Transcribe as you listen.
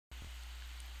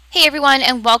Hey everyone,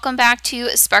 and welcome back to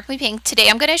Sparkly Pink. Today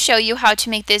I'm going to show you how to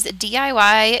make this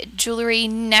DIY jewelry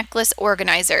necklace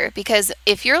organizer, because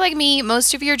if you're like me,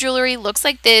 most of your jewelry looks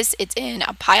like this. It's in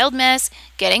a piled mess,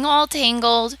 getting all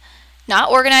tangled,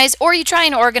 not organized, or you try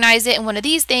and organize it in one of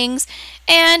these things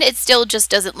and it still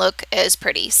just doesn't look as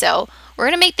pretty. So we're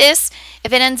going to make this.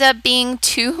 If it ends up being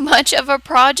too much of a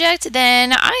project,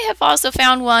 then I have also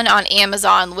found one on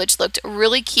Amazon which looked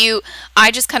really cute.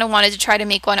 I just kind of wanted to try to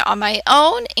make one on my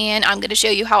own, and I'm going to show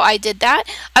you how I did that.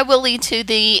 I will lead to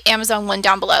the Amazon one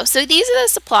down below. So these are the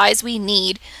supplies we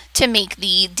need to make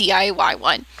the DIY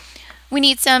one. We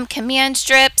need some command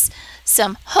strips,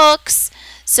 some hooks,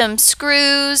 some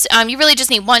screws. You really just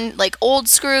need one like old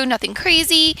screw, nothing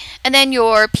crazy, and then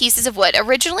your pieces of wood.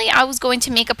 Originally I was going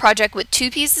to make a project with 2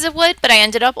 pieces of wood, but I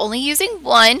ended up only using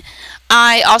 1.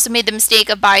 I also made the mistake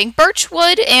of buying birch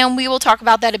wood, and we will talk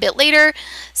about that a bit later.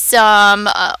 Some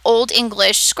Old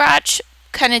English scratch,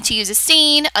 kind of to use a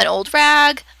stain, an old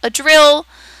rag, a drill,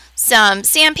 some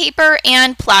sandpaper,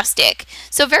 and plastic.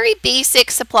 So very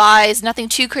basic supplies, nothing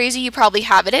too crazy. You probably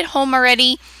have it at home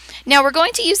already. Now we're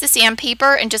going to use the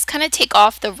sandpaper and just kind of take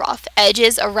off the rough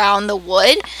edges around the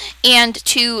wood and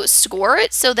to score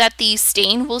it so that the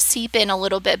stain will seep in a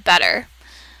little bit better.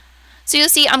 So you'll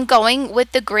see I'm going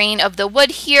with the grain of the wood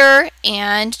here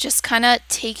and just kind of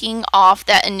taking off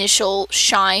that initial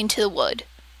shine to the wood.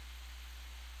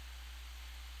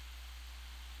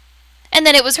 And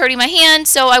then it was hurting my hand,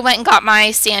 so I went and got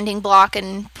my sanding block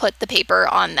and put the paper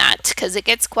on that because it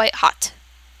gets quite hot.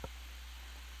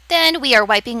 Then we are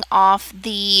wiping off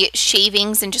the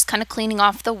shavings and just kind of cleaning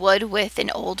off the wood with an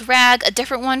old rag, a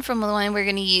different one from the one we're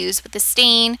going to use with the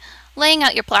stain. Laying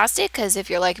out your plastic, because if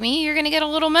you're like me, you're going to get a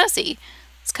little messy.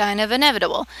 It's kind of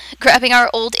inevitable. Grabbing our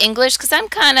Old English, because I'm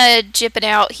kind of jipping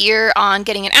out here on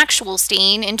getting an actual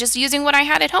stain and just using what I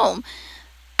had at home.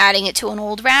 Adding it to an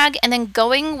old rag, and then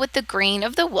going with the grain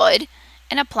of the wood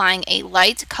and applying a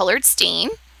light colored stain.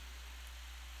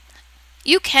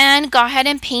 You can go ahead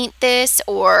and paint this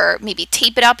or maybe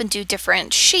tape it up and do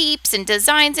different shapes and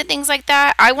designs and things like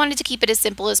that. I wanted to keep it as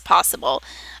simple as possible.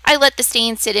 I let the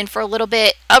stain sit in for a little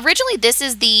bit. Originally, this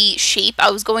is the shape I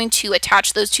was going to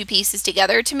attach those 2 pieces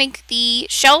together to make the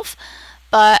shelf,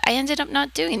 but I ended up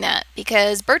not doing that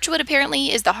because birch wood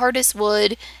apparently is the hardest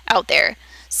wood out there.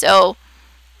 So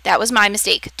that was my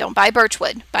mistake. Don't buy birch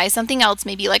wood. Buy something else,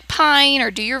 maybe like pine, or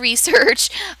do your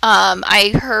research.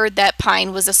 I heard that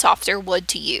pine was a softer wood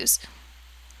to use.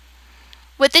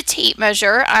 With the tape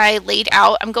measure I laid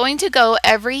out, I'm going to go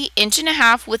every 1.5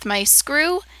 inches with my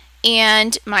screw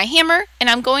and my hammer, and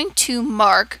I'm going to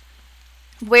mark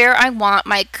where I want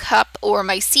my cup or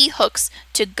my C hooks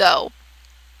to go.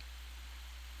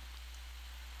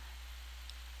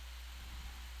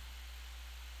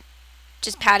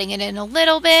 Just patting it in a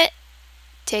little bit,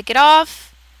 take it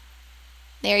off.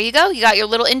 There you go. You got your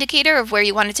little indicator of where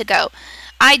you want it to go.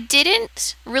 I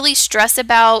didn't really stress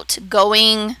about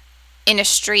going in a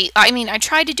straight, I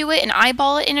tried to do it and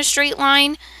eyeball it in a straight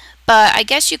line, but I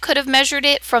guess you could have measured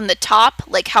it from the top,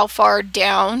 like how far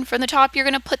down from the top you're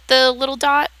going to put the little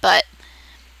dot, but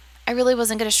I really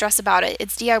wasn't going to stress about it.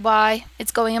 It's DIY.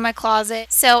 It's going in my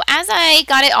closet. So as I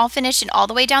got it all finished and all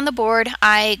the way down the board,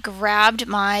 I grabbed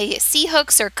my C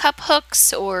hooks or cup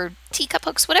hooks or teacup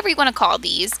hooks, whatever you want to call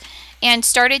these, and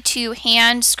started to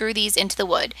hand screw these into the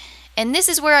wood. And this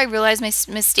is where I realized my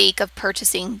mistake of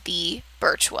purchasing the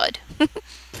birch wood.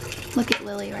 Look at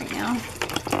Lily right now.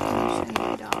 I'll show you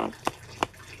the dog.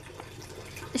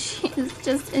 She is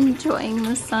just enjoying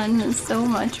the sun so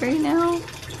much right now.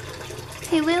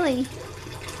 Hey, Lily.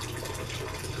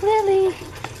 Lily.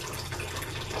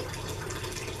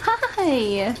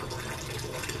 Hi.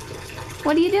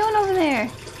 What are you doing over there?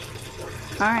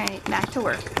 Alright, back to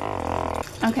work.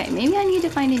 Okay, maybe I need to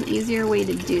find an easier way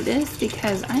to do this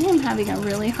because I am having a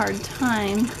really hard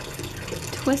time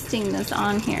twisting this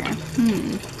on here.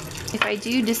 If I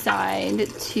do decide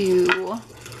to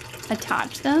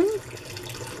attach them,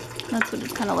 that's what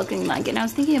it's kind of looking like. And I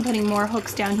was thinking of putting more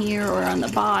hooks down here or on the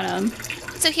bottom.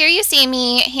 So here you see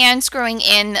me hand screwing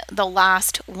in the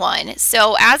last one.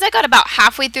 So as I got about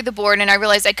halfway through the board and I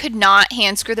realized I could not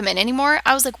hand screw them in anymore,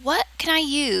 I was like, what can I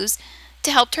use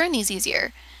to help turn these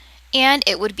easier? And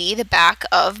it would be the back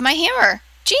of my hammer.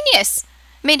 Genius!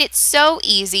 Made it so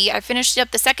easy. I finished up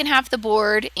the second half of the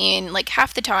board in like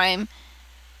half the time.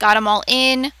 Got them all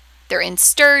in. They're in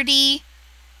sturdy.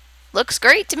 Looks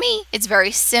great to me. It's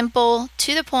very simple,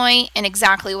 to the point, and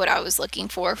exactly what I was looking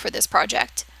for this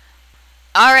project.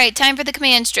 Alright, time for the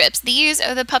command strips. These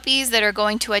are the puppies that are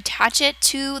going to attach it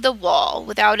to the wall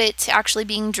without it actually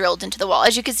being drilled into the wall.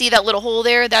 As you can see that little hole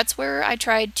there, that's where I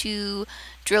tried to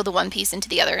drill the one piece into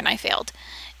the other, and I failed.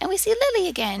 And we see Lily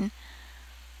again.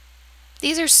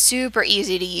 These are super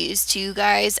easy to use too,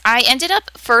 guys. I ended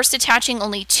up first attaching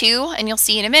only 2, and you'll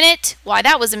see in a minute why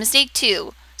that was a mistake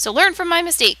too. So learn from my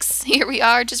mistakes. Here we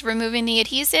are, just removing the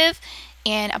adhesive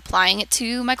and applying it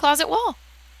to my closet wall.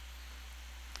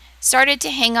 Started to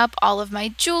hang up all of my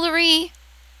jewelry.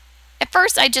 At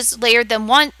first I just layered them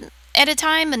one at a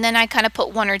time, and then I kind of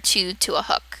put 1 or 2 to a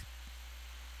hook.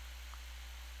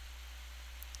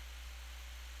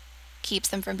 Keeps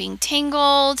them from being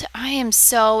tangled. I am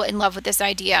so in love with this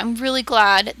idea. I'm really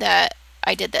glad that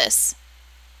I did this.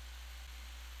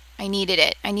 I needed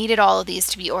it. I needed all of these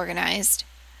to be organized.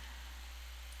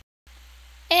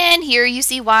 And here you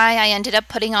see why I ended up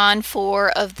putting on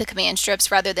 4 of the command strips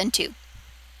rather than 2.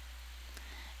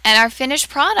 And our finished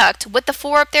product, with the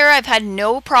 4 up there, I've had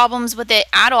no problems with it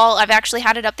at all. I've actually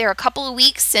had it up there a couple of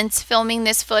weeks since filming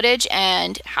this footage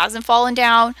and hasn't fallen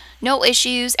down. No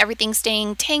issues, everything's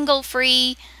staying tangle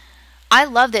free. I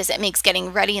love this. It makes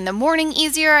getting ready in the morning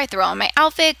easier. I throw on my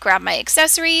outfit, grab my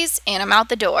accessories, and I'm out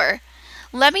the door.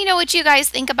 Let me know what you guys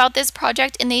think about this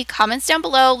project in the comments down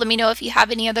below. Let me know if you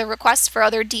have any other requests for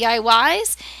other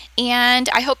DIYs, and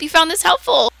I hope you found this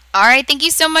helpful. Alright, thank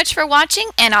you so much for watching,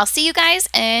 and I'll see you guys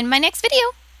in my next video.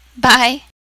 Bye!